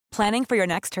Planning for your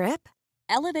next trip?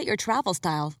 Elevate your travel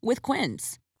style with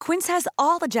Quince. Quince has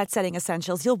all the jet-setting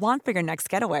essentials you'll want for your next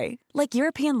getaway, like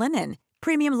European linen,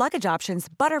 premium luggage options,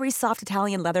 buttery soft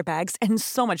Italian leather bags, and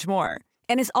so much more.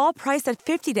 And is all priced at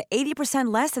 50 to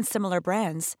 80% less than similar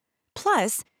brands.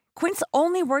 Plus, Quince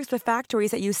only works with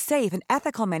factories that use safe and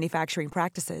ethical manufacturing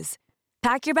practices.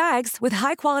 Pack your bags with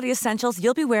high-quality essentials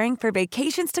you'll be wearing for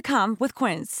vacations to come with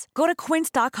Quince. Go to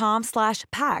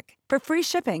quince.com/pack for free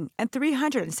shipping and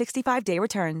 365-day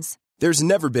returns. There's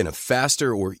never been a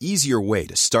faster or easier way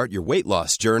to start your weight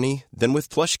loss journey than with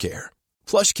PlushCare.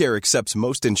 PlushCare accepts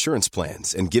most insurance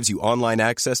plans and gives you online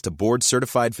access to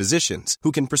board-certified physicians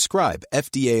who can prescribe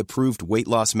FDA-approved weight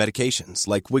loss medications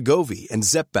like Wegovy and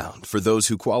Zepbound for those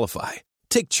who qualify.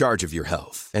 Take charge of your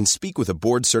health and speak with a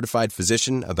board-certified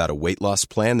physician about a weight loss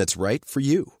plan that's right for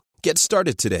you. Get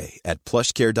started today at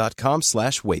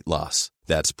plushcare.com/weight-loss.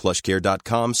 That's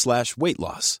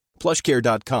plushcare.com/weight-loss.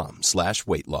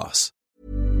 plushcare.com/weight-loss.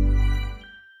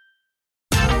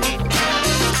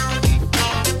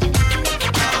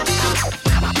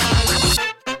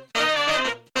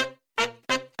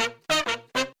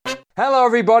 Hello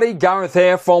everybody, Gareth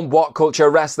here from What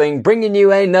Culture Wrestling, bringing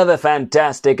you another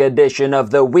fantastic edition of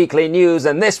the weekly news,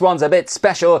 and this one's a bit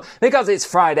special because it's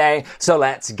Friday, so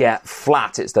let's get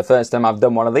flat. It's the first time I've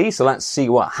done one of these, so let's see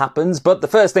what happens. But the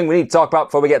first thing we need to talk about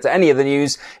before we get to any of the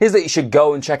news is that you should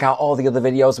go and check out all the other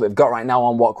videos that we've got right now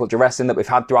on What Culture Wrestling that we've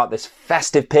had throughout this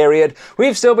festive period.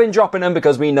 We've still been dropping them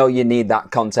because we know you need that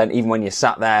content even when you're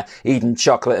sat there eating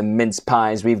chocolate and mince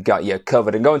pies. We've got you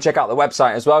covered. And go and check out the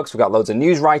website as well because we've got loads of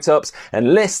news write-ups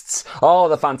and lists, all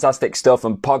the fantastic stuff,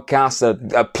 and podcasts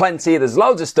are plenty. There's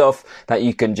loads of stuff that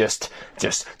you can just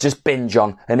binge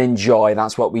on and enjoy.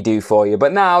 That's what we do for you.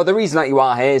 But now the reason that you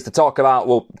are here is to talk about,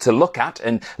 well, to look at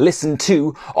and listen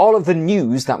to all of the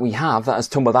news that we have that has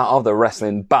tumbled out of the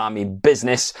wrestling barmy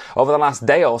business over the last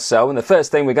day or so. And the first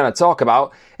thing we're going to talk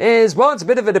about is, well, it's a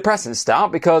bit of a depressing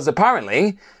start because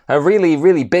apparently a really,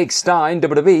 really big star in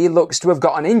WWE looks to have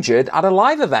gotten injured at a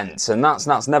live event. And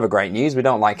that's never great news. We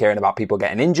don't like hearing about people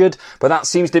getting injured, but that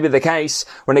seems to be the case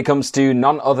when it comes to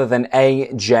none other than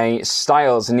AJ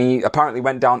Styles. And he apparently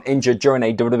went down injured during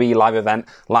a WWE live event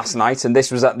last night. And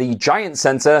this was at the Giant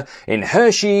Center in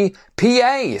Hershey,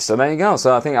 PA. So there you go.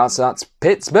 So I think that's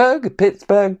Pittsburgh,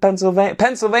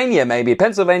 Pennsylvania, maybe.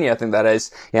 Pennsylvania, I think that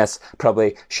is. Yes,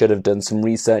 probably should have done some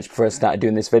research before I started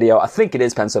doing this video. I think it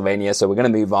is Pennsylvania, so we're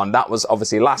going to move on. That was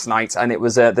obviously last night, and it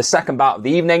was the second bout of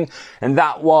the evening, and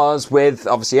that was with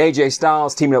obviously AJ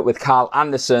Styles teaming up with Carl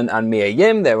Anderson and Mia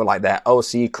Yim. They were like their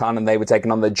OC clan, and they were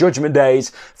taking on the Judgment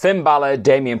Days, Finn Balor,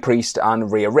 Damian Priest,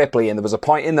 and Rhea Ripley. And there was a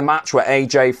point in the match where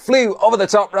AJ flew over the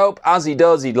top rope, as he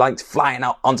does. He liked flying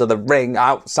out onto the ring,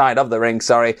 outside of the ring,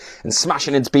 and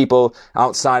smashing into people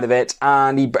outside of it.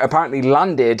 And he apparently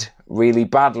landed really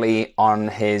badly on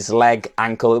his leg,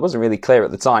 ankle. It wasn't really clear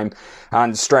at the time.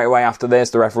 And straight away after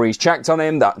this, the referees checked on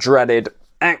him. That dreaded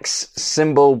X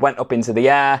symbol went up into the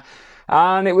air.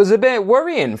 And it was a bit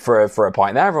worrying for a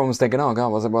point there. Everyone was thinking, oh God,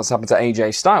 what's happened to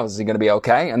AJ Styles? Is he going to be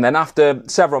okay? And then after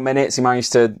several minutes, he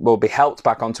managed to, be helped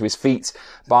back onto his feet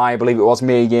by, I believe it was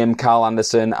Mia Yim, Carl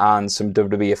Anderson, and some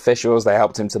WWE officials. They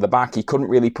helped him to the back. He couldn't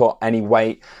really put any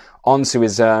weight onto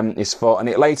his foot, and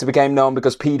it later became known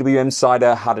because PW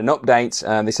Insider had an update.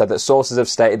 They said that sources have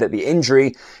stated that the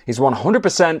injury is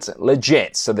 100%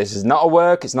 legit. So this is not a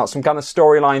work, it's not some kind of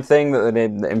storyline thing that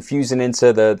they're infusing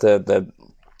into the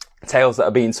tales that are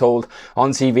being told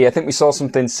on TV. I think we saw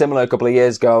something similar a couple of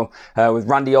years ago with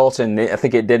Randy Orton. I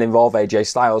think it did involve AJ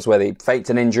Styles, where they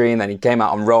faked an injury and then he came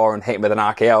out on Raw and hit him with an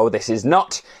RKO. This is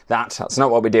not that. That's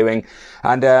not what we're doing.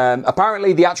 And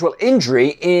apparently the actual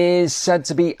injury is said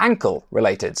to be ankle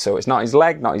related. So it's not his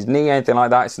leg, not his knee, anything like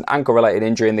that. It's an ankle related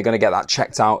injury, and they're going to get that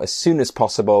checked out as soon as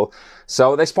possible.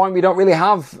 So at this point, we don't really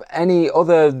have any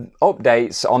other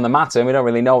updates on the matter, and we don't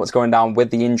really know what's going down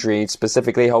with the injury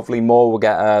specifically. Hopefully more will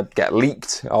get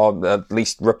leaked, or at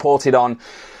least reported on.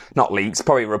 Not leaked,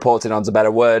 probably reported on's a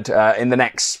better word, in the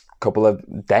next couple of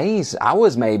days,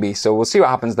 hours maybe. So we'll see what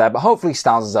happens there. But hopefully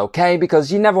Styles is okay,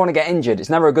 because you never want to get injured. It's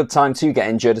never a good time to get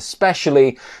injured,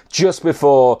 especially just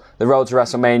before the road to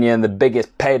WrestleMania and the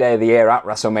biggest payday of the year at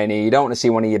WrestleMania. You don't want to see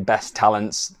one of your best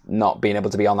talents not being able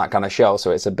to be on that kind of show.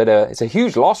 So it's a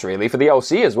huge loss really for the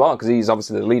OC as well, because he's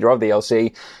obviously the leader of the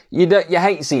OC. You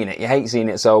hate seeing it. You hate seeing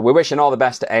it. So we're wishing all the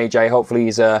best to AJ. Hopefully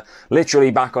he's literally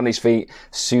back on his feet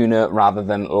sooner rather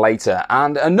than later.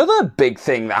 And another big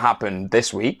thing that happened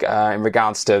this week, in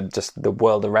regards to just the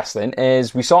world of wrestling,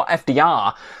 is we saw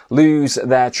FDR lose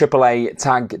their AAA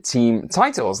tag team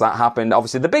titles. That happened.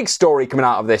 Obviously, the big story coming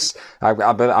out of this, I'm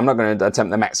not going to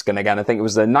attempt the Mexican again. I think it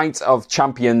was the Night of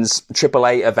Champions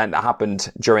AAA event event that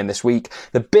happened during this week.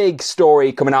 The big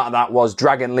story coming out of that was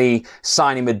Dragon Lee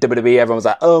signing with WWE. Everyone was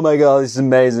like, oh my god, this is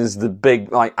amazing. This is the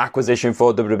big acquisition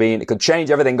for WWE, and it could change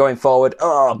everything going forward.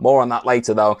 More on that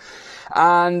later though.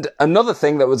 And another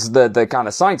thing that was the kind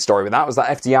of side story with that was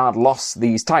that FTR lost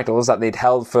these titles that they'd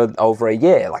held for over a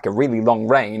year, like a really long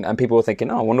reign, and people were thinking,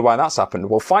 I wonder why that's happened.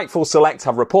 Well, Fightful Select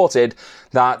have reported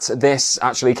that this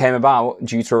actually came about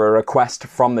due to a request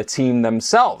from the team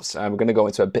themselves. We're going to go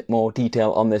into a bit more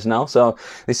detail on this now. So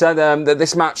they said that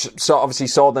this match obviously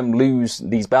saw them lose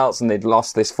these belts, and they'd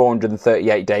lost this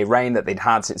 438-day reign that they'd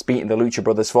had since beating the Lucha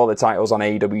Brothers for the titles on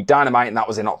AEW Dynamite, and that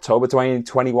was in October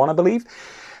 2021, I believe.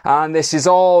 And this is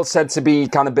all said to be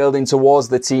kind of building towards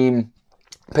the team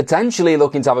potentially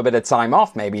looking to have a bit of time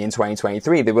off maybe in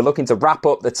 2023. They were looking to wrap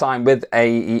up the time with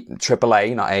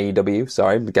AAA, not AEW,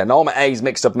 sorry, I'm getting all my A's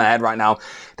mixed up in my head right now.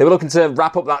 They were looking to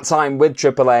wrap up that time with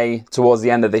AAA towards the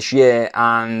end of this year,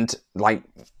 and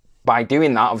by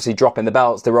doing that, obviously dropping the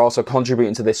belts, they were also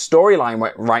contributing to this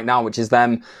storyline right now, which is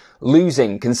them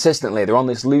losing consistently. They're on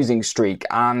this losing streak,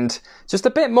 and just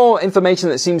a bit more information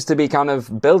that seems to be kind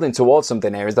of building towards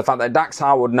something here is the fact that Dax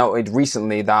Harwood noted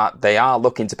recently that they are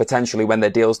looking to potentially, when their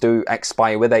deals do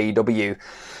expire with AEW,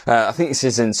 I think this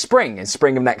is in spring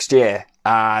of next year,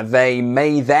 they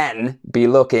may then be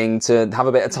looking to have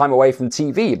a bit of time away from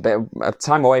TV, a bit of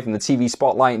time away from the TV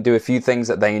spotlight, and do a few things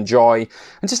that they enjoy,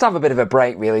 and just have a bit of a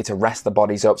break really to rest the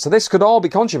bodies up. So this could all be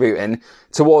contributing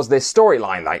towards this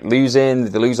storyline, like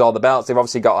they lose all the belts. They've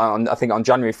obviously got, I think on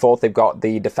January 4th, they've got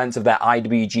the defense of their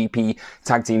IWGP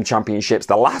Tag Team Championships,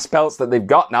 the last belts that they've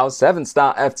got now.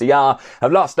 7-star FTR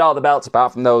have lost all the belts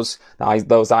apart from those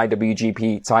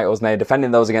IWGP titles, and they're defending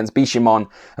those against Bishamon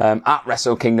at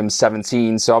Wrestle Kingdom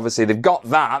 17. So obviously they've got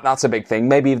that. That's a big thing.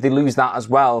 Maybe if they lose that as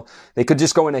well, they could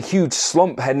just go in a huge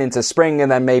slump heading into spring,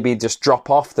 and then maybe just drop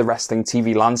off the wrestling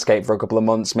TV landscape for a couple of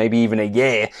months, maybe even a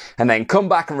year, and then come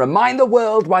back and remind the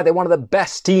world why they're one of the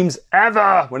best teams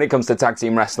ever when it comes to tag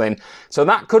team wrestling. So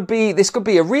this could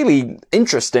be a really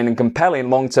interesting and compelling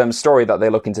long-term story that they're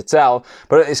looking to tell.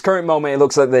 But at this current moment, it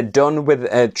looks like they're done with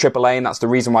AAA, and that's the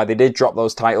reason why they did drop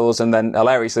those titles. And then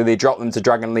hilariously, they dropped them to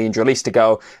Dragon Lee and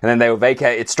Dralistico, and then they were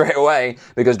vacated straight away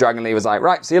because Dragon Lee was like,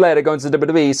 right, see you later, going to the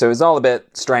WWE. So it's all a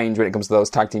bit strange when it comes to those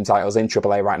tag team titles in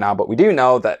AAA right now. But we do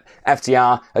know that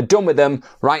FTR are done with them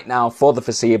right now for the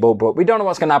foreseeable, but we don't know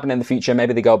what's going to happen in the future.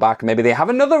 Maybe they go back, maybe they have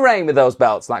another reign with those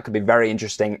belts. That could be very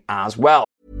interesting as well.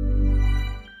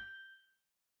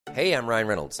 Hey, I'm Ryan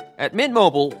Reynolds. At Mint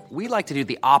Mobile, we like to do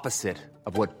the opposite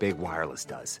of what Big Wireless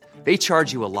does. They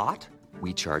charge you a lot,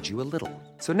 we charge you a little.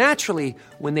 So naturally,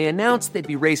 when they announced they'd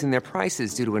be raising their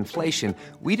prices due to inflation,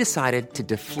 we decided to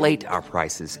deflate our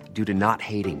prices due to not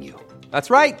hating you. That's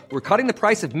right. We're cutting the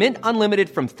price of Mint Unlimited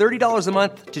from $30 a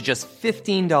month to just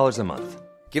 $15 a month.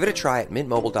 Give it a try at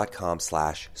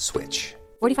mintmobile.com/switch.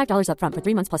 $45 up front for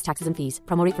 3 months plus taxes and fees.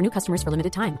 Promo rate for new customers for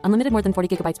limited time. Unlimited more than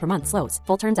 40 gigabytes per month slows.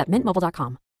 Full terms at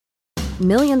mintmobile.com.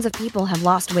 Millions of people have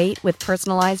lost weight with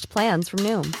personalized plans from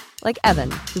Noom. Like Evan,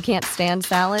 who can't stand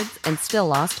salads and still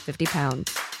lost 50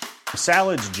 pounds.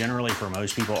 Salads generally for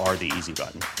most people are the easy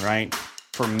button, right?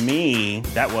 For me,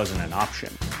 that wasn't an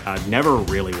option. I never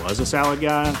really was a salad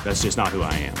guy. That's just not who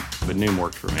I am. But Noom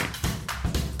worked for me.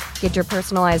 Get your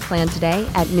personalized plan today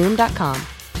at Noom.com.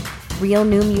 Real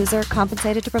Noom user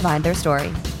compensated to provide their story.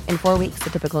 In 4 weeks,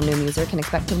 the typical Noom user can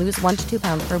expect to lose 1 to 2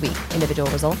 pounds per week. Individual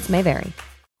results may vary.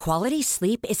 Quality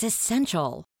sleep is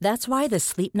essential. That's why the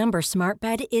Sleep Number Smart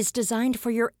Bed is designed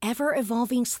for your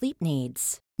ever-evolving sleep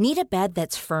needs. Need a bed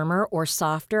that's firmer or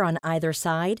softer on either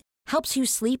side? Helps you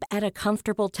sleep at a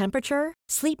comfortable temperature?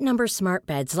 Sleep Number Smart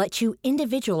Beds let you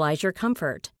individualize your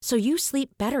comfort, so you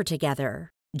sleep better together.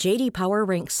 J.D. Power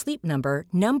ranks Sleep Number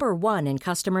number 1 in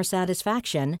customer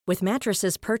satisfaction with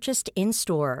mattresses purchased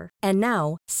in-store. And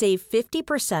now, save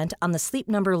 50% on the Sleep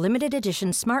Number Limited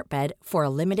Edition Smart Bed for a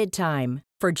limited time.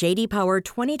 For J.D. Power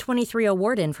 2023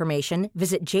 award information,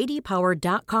 visit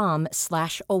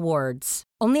jdpower.com/awards.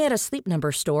 Only at a Sleep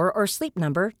Number store or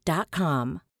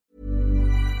sleepnumber.com.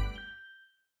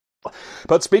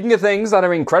 But speaking of things that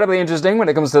are incredibly interesting when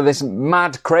it comes to this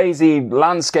mad, crazy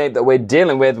landscape that we're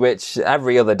dealing with, which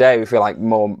every other day we feel like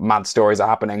more mad stories are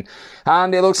happening.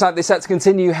 And it looks like they're set to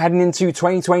continue heading into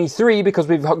 2023 because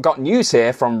we've got news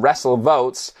here from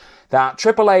WrestleVotes that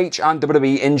Triple H and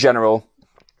WWE in general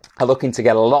are looking to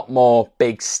get a lot more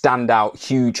big, standout,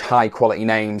 huge, high-quality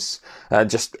names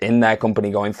just in their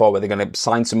company going forward. They're going to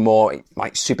sign some more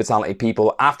super talented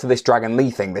people after this Dragon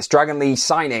Lee thing. This Dragon Lee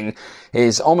signing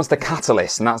is almost a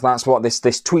catalyst, and that's what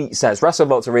this tweet says.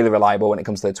 WrestleVotes are really reliable when it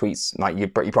comes to the tweets. You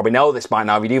probably know this by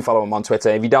now if you do follow them on Twitter.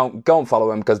 If you don't, go and follow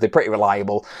them because they're pretty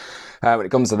reliable. when it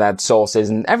comes to their sources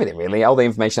and everything really, all the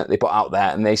information that they put out there.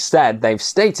 And they've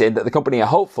stated that the company are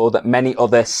hopeful that many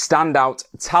other standout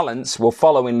talents will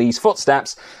follow in Lee's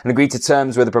footsteps and agree to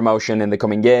terms with the promotion in the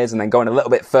coming years. And then going a little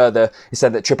bit further, he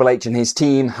said that Triple H and his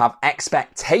team have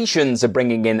expectations of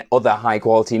bringing in other high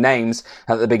quality names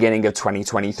at the beginning of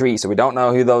 2023. So we don't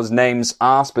know who those names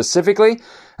are specifically.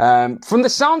 From the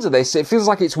sounds of this, it feels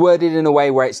like it's worded in a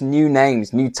way where it's new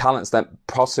names, new talents that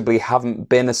possibly haven't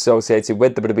been associated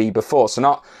with WWE before. So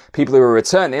not people who are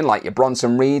returning, like your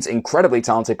Bronson Reeds, incredibly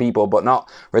talented people, but not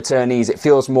returnees. It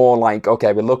feels more like,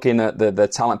 okay, we're looking at the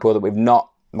talent pool that we've not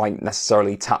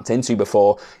necessarily tapped into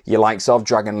before, your likes of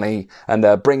Dragon Lee,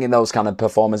 and bringing those kind of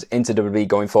performers into WWE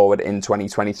going forward in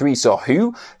 2023. So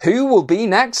who will be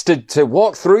next to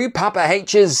walk through Papa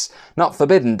H's not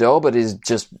forbidden door, but is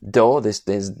just door, this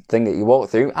thing that you walk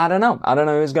through? I don't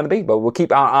know who's going to be, but we'll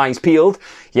keep our eyes peeled.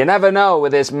 You never know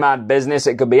with this mad business.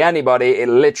 It could be anybody. It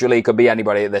literally could be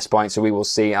anybody at this point. So we will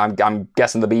see. I'm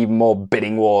guessing there'll be even more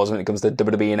bidding wars when it comes to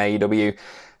WWE and AEW.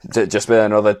 To just be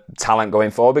another talent going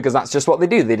forward, because that's just what they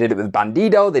do. They did it with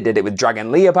Bandido, they did it with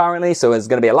Dragon Lee apparently, so there's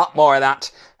going to be a lot more of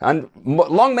that. And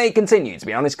long may it continue, to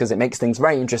be honest, because it makes things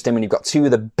very interesting when you've got two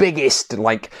of the biggest,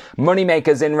 money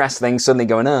makers in wrestling suddenly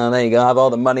going, oh, there you go, have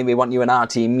all the money, we want you in our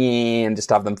team, yeah, and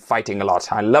just have them fighting a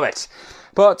lot. I love it.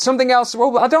 But something else,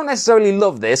 well, I don't necessarily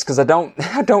love this, because I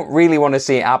don't really want to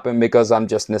see it happen, because I'm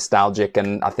just nostalgic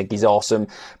and I think he's awesome.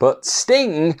 But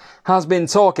Sting has been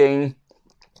talking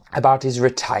about his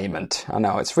retirement. I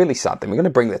know, it's really sad. Then we're going to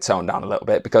bring the tone down a little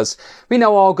bit, because we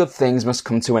know all good things must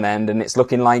come to an end, and it's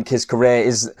looking like his career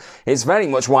is very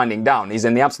much winding down. He's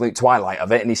in the absolute twilight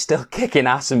of it, and he's still kicking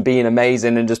ass and being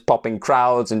amazing and just popping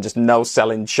crowds and just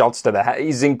no-selling shots to the head.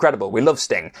 He's incredible. We love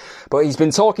Sting. But he's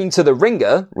been talking to The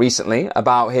Ringer recently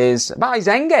about his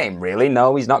endgame, really.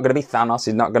 No, he's not going to be Thanos.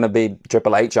 He's not going to be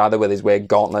Triple H either, with his weird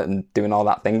gauntlet and doing all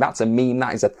that thing. That's a meme.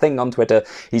 That is a thing on Twitter.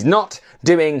 He's not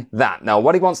doing that. No,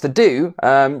 what he wants to do,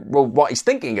 what he's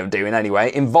thinking of doing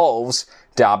anyway, involves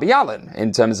Darby Allin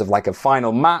in terms of a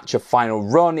final match, a final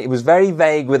run. It was very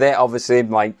vague with it, obviously,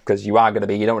 because you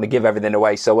don't want to give everything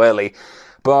away so early.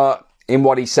 But in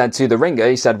what he said to The Ringer,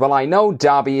 he said, well, I know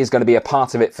Darby is going to be a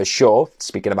part of it for sure.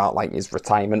 Speaking about his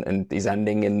retirement and his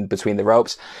ending in between the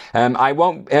ropes. I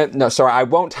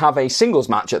won't have a singles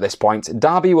match at this point.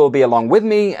 Darby will be along with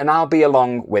me and I'll be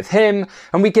along with him,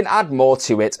 and we can add more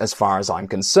to it as far as I'm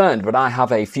concerned. But I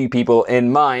have a few people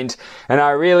in mind and I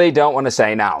really don't want to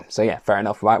say now. So yeah, fair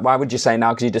enough. Why would you say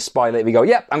now? Because you just spoil it if you go,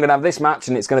 yep, I'm going to have this match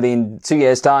and it's going to be in 2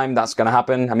 years' time. That's going to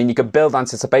happen. I mean, you could build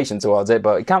anticipation towards it,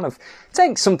 but it kind of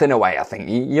takes something away, I think.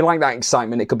 You like that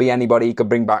excitement. It could be anybody. You could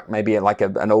bring back maybe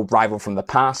an old rival from the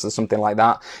past or something like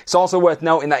that. It's also worth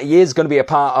noting that he is going to be a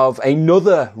part of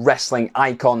another wrestling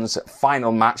icon's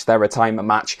final match, their retirement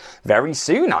match, very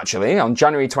soon, actually. On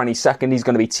January 22nd, he's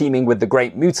going to be teaming with the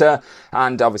Great Muta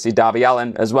and obviously Darby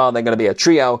Allin as well. They're going to be a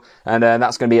trio, and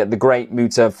that's going to be at the Great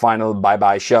Muta Final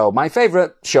Bye-Bye Show. My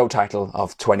favourite show title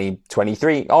of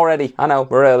 2023 already. I know,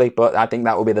 we're early, but I think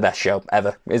that will be the best show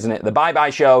ever, isn't it? The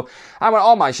Bye-Bye Show. I want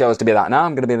all my shows to be that now.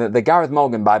 I'm going to be the Gareth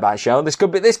Morgan Bye-Bye Show. This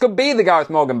could be the Gareth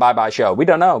Morgan Bye-Bye Show. We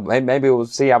don't know. Maybe we'll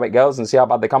see how it goes and see how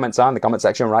bad the comments are in the comment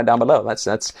section right down below.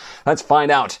 Let's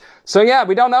find out. So yeah,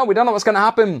 we don't know. We don't know what's going to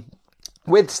happen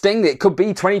with Sting. It could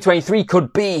be 2023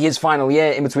 could be his final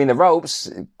year in between the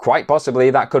ropes. Quite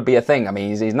possibly that could be a thing. I mean,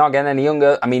 he's not getting any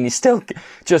younger. I mean, he's still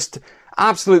just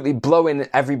absolutely blowing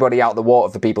everybody out the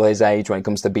water for people his age when it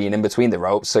comes to being in between the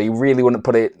ropes. So you really wouldn't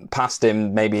put it past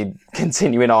him maybe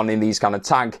continuing on in these kind of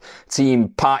tag team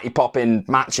party popping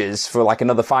matches for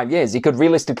another 5 years. He could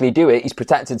realistically do it. He's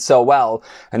protected so well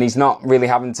and he's not really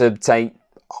having to take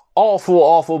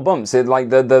awful bumps.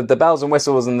 The bells and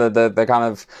whistles and the kind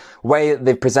of way that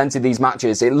they've presented these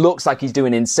matches, it looks like he's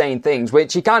doing insane things,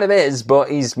 which he kind of is, but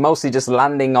he's mostly just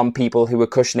landing on people who are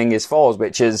cushioning his falls,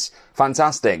 which is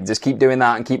fantastic. Just keep doing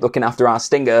that and keep looking after our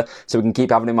Stinger so we can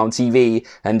keep having him on TV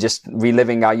and just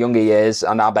reliving our younger years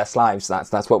and our best lives.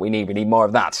 That's what we need. We need more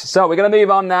of that. So we're going to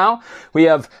move on now. We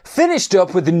have finished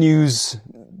up with the news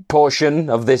portion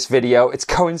of this video. It's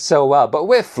going so well, but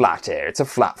we're flat here. It's a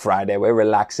flat Friday. We're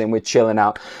relaxing. We're chilling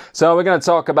out. So we're going to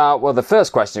talk about, the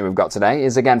first question we've got today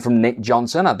is again from Nick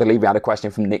Johnson. I believe we had a question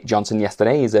from Nick Johnson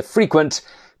yesterday. He's a frequent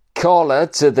caller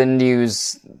to the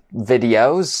news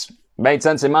videos. Made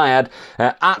sense in my head.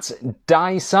 At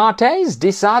Disartes,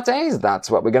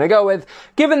 that's what we're going to go with.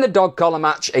 Given the dog collar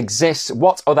match exists,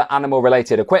 what other animal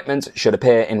related equipment should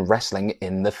appear in wrestling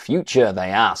in the future, they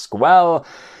ask. Well,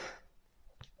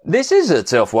 this is a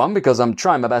tough one because I'm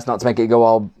trying my best not to make it go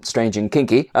all strange and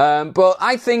kinky. But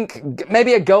I think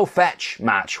maybe a go fetch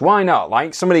match. Why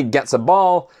not? Somebody gets a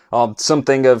ball, or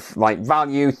something of like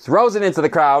value, throws it into the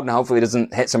crowd, and hopefully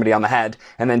doesn't hit somebody on the head.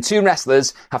 And then two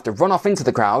wrestlers have to run off into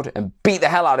the crowd and beat the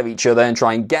hell out of each other and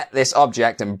try and get this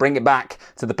object and bring it back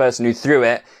to the person who threw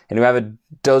it. And whoever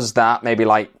does that maybe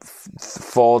like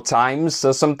 4 times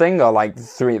or something, or like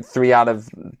three out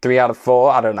of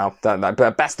 4, I don't know,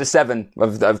 but best of 7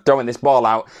 of throwing this ball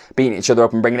out, beating each other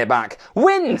up and bringing it back,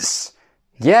 wins!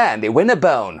 Yeah, and they win a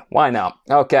bone. Why not?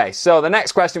 Okay, so the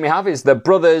next question we have is the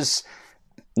brothers,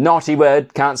 naughty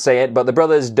word, can't say it, but the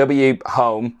brothers W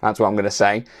home, that's what I'm going to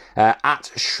say,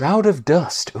 at Shroud of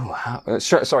Dust.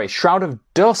 Shroud of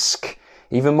Dusk.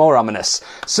 Even more ominous.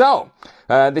 So,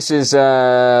 this is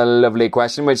a lovely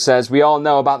question which says, we all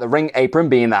know about the ring apron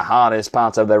being the hardest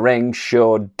part of the ring.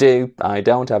 Sure do. I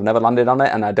don't. I've never landed on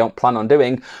it and I don't plan on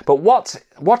doing. But what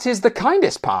is the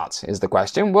kindest part is the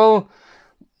question. Well,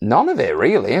 none of it,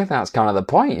 really. That's kind of the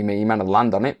point. I mean, you might have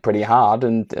land on it pretty hard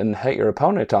and hurt your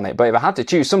opponent on it. But if I had to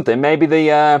choose something, maybe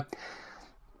the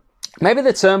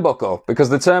turnbuckle, because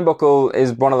the turnbuckle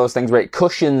is one of those things where it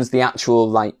cushions the actual,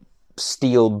 like,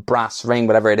 steel, brass ring,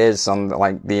 whatever it is, on,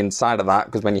 like, the inside of that,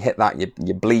 because when you hit that,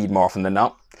 you bleed more often than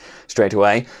not straight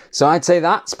away. So I'd say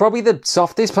that's probably the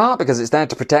softest part, because it's there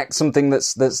to protect something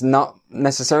that's not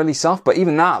necessarily soft. But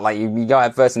even that, like, you go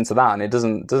head first into that and it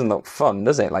doesn't look fun,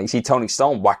 does it? Like, you see Tony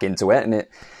Storm whack into it and it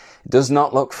does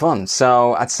not look fun.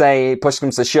 So I'd say push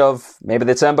comes to shove, maybe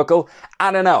the turnbuckle.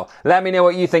 I don't know. Let me know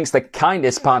what you think's the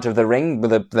kindest part of the ring,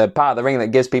 the part of the ring that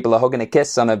gives people a hug and a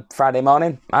kiss on a Friday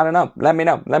morning. I don't know. Let me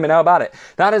know. Let me know about it.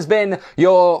 That has been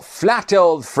your Flat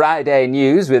Old Friday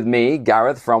news with me,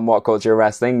 Gareth from What Culture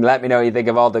Wrestling. Let me know what you think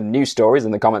of all the news stories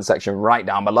in the comment section right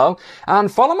down below.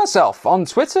 And follow myself on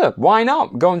Twitter. Why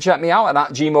not? Go and check me out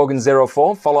at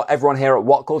 @gmorgan04. Follow everyone here at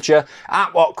What Culture,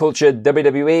 at What Culture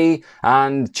WWE,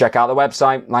 and check out the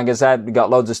website. Like I said, we've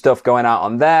got loads of stuff going out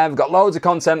on there. We've got loads of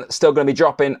content still going to be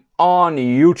dropping on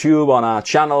YouTube on our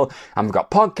channel, and we've got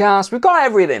podcasts, we've got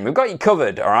everything, we've got you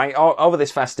covered, alright, over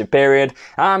this festive period.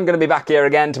 I'm going to be back here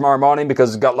again tomorrow morning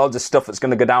because we've got loads of stuff that's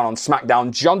going to go down on SmackDown.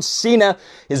 John Cena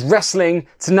is wrestling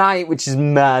tonight, which is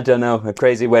mad, I know, a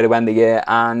crazy way to end the year,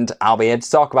 and I'll be here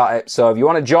to talk about it. So if you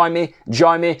want to join me,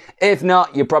 join me. If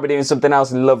not, you're probably doing something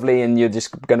else lovely and you're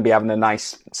just going to be having a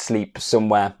nice sleep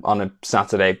somewhere on a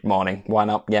Saturday morning. Why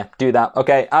not? Yeah, do that.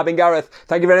 Okay, I've been Gareth.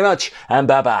 Thank you very much, and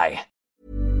bye-bye.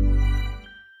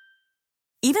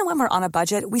 Even when we're on a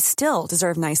budget, we still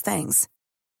deserve nice things.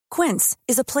 Quince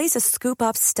is a place to scoop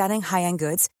up stunning high-end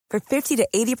goods for 50 to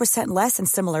 80% less than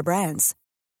similar brands.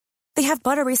 They have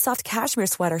buttery soft cashmere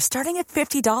sweaters starting at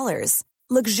 $50,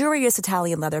 luxurious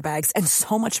Italian leather bags, and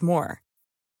so much more.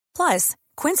 Plus,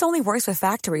 Quince only works with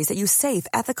factories that use safe,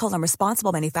 ethical, and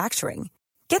responsible manufacturing.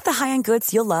 Get the high-end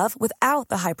goods you'll love without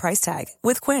the high price tag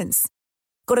with Quince.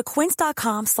 Go to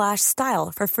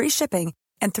quince.com/style for free shipping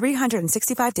and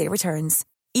 365-day returns.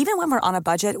 Even when we're on a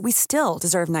budget, we still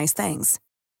deserve nice things.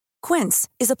 Quince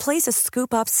is a place to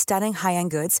scoop up stunning high-end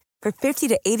goods for 50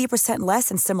 to 80% less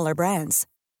than similar brands.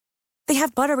 They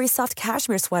have buttery soft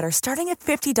cashmere sweaters starting at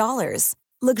 $50,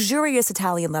 luxurious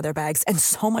Italian leather bags, and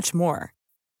so much more.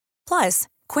 Plus,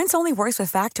 Quince only works with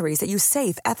factories that use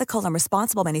safe, ethical, and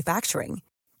responsible manufacturing.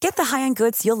 Get the high-end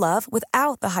goods you'll love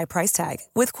without the high price tag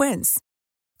with Quince.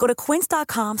 Go to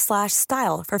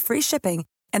quince.com/style for free shipping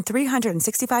and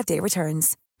 365-day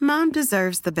returns. Mom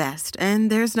deserves the best, and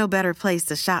there's no better place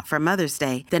to shop for Mother's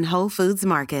Day than Whole Foods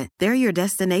Market. They're your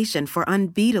destination for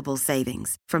unbeatable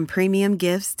savings, from premium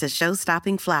gifts to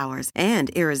show-stopping flowers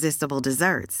and irresistible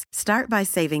desserts. Start by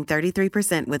saving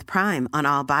 33% with Prime on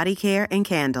all body care and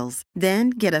candles.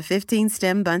 Then get a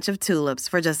 15-stem bunch of tulips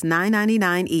for just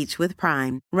 $9.99 each with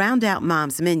Prime. Round out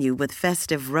Mom's menu with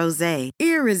festive rosé,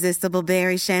 irresistible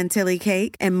berry chantilly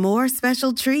cake, and more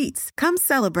special treats. Come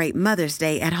celebrate Mother's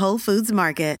Day at Whole Foods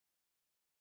Market.